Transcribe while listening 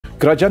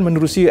Kerajaan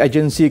menerusi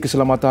Agensi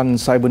Keselamatan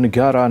Siber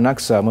Negara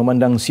NACSA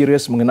memandang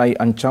serius mengenai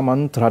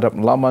ancaman terhadap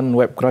laman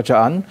web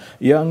kerajaan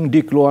yang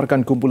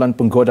dikeluarkan kumpulan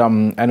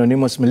penggodam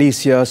Anonymous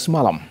Malaysia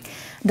semalam.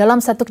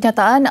 Dalam satu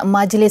kenyataan,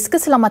 Majlis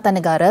Keselamatan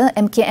Negara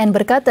MKN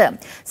berkata,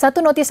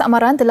 satu notis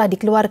amaran telah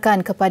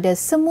dikeluarkan kepada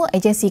semua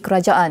agensi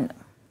kerajaan.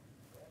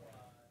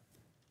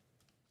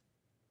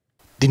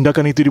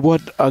 Tindakan itu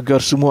dibuat agar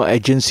semua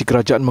agensi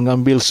kerajaan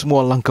mengambil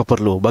semua langkah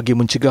perlu bagi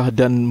mencegah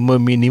dan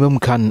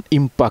meminimumkan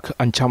impak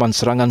ancaman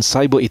serangan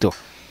cyber itu.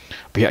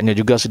 Pihaknya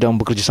juga sedang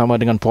bekerjasama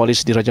dengan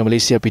Polis Diraja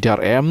Malaysia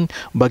PDRM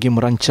bagi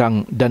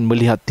merancang dan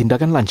melihat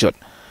tindakan lanjut.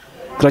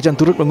 Kerajaan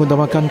turut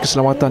mengutamakan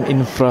keselamatan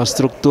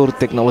infrastruktur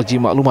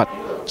teknologi maklumat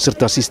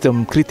serta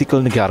sistem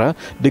kritikal negara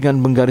dengan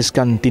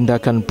menggariskan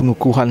tindakan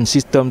pengukuhan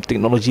sistem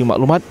teknologi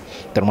maklumat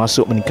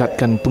termasuk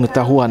meningkatkan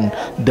pengetahuan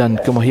dan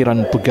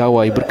kemahiran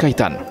pegawai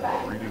berkaitan.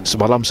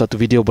 Semalam, satu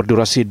video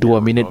berdurasi 2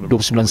 minit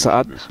 29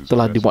 saat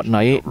telah dimuat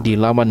naik di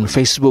laman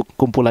Facebook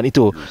kumpulan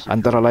itu,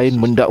 antara lain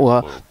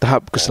mendakwa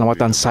tahap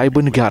keselamatan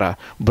siber negara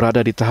berada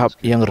di tahap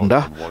yang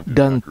rendah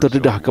dan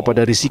terdedah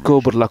kepada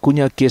risiko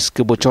berlakunya kes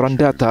kebocoran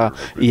data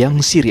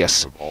yang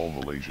serius.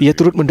 Ia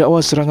turut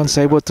mendakwa serangan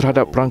cyber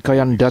terhadap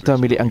rangkaian data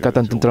milik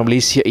Angkatan Tentera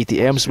Malaysia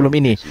ATM sebelum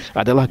ini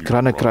adalah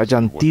kerana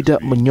kerajaan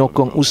tidak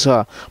menyokong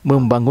usaha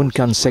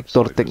membangunkan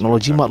sektor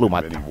teknologi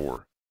maklumat.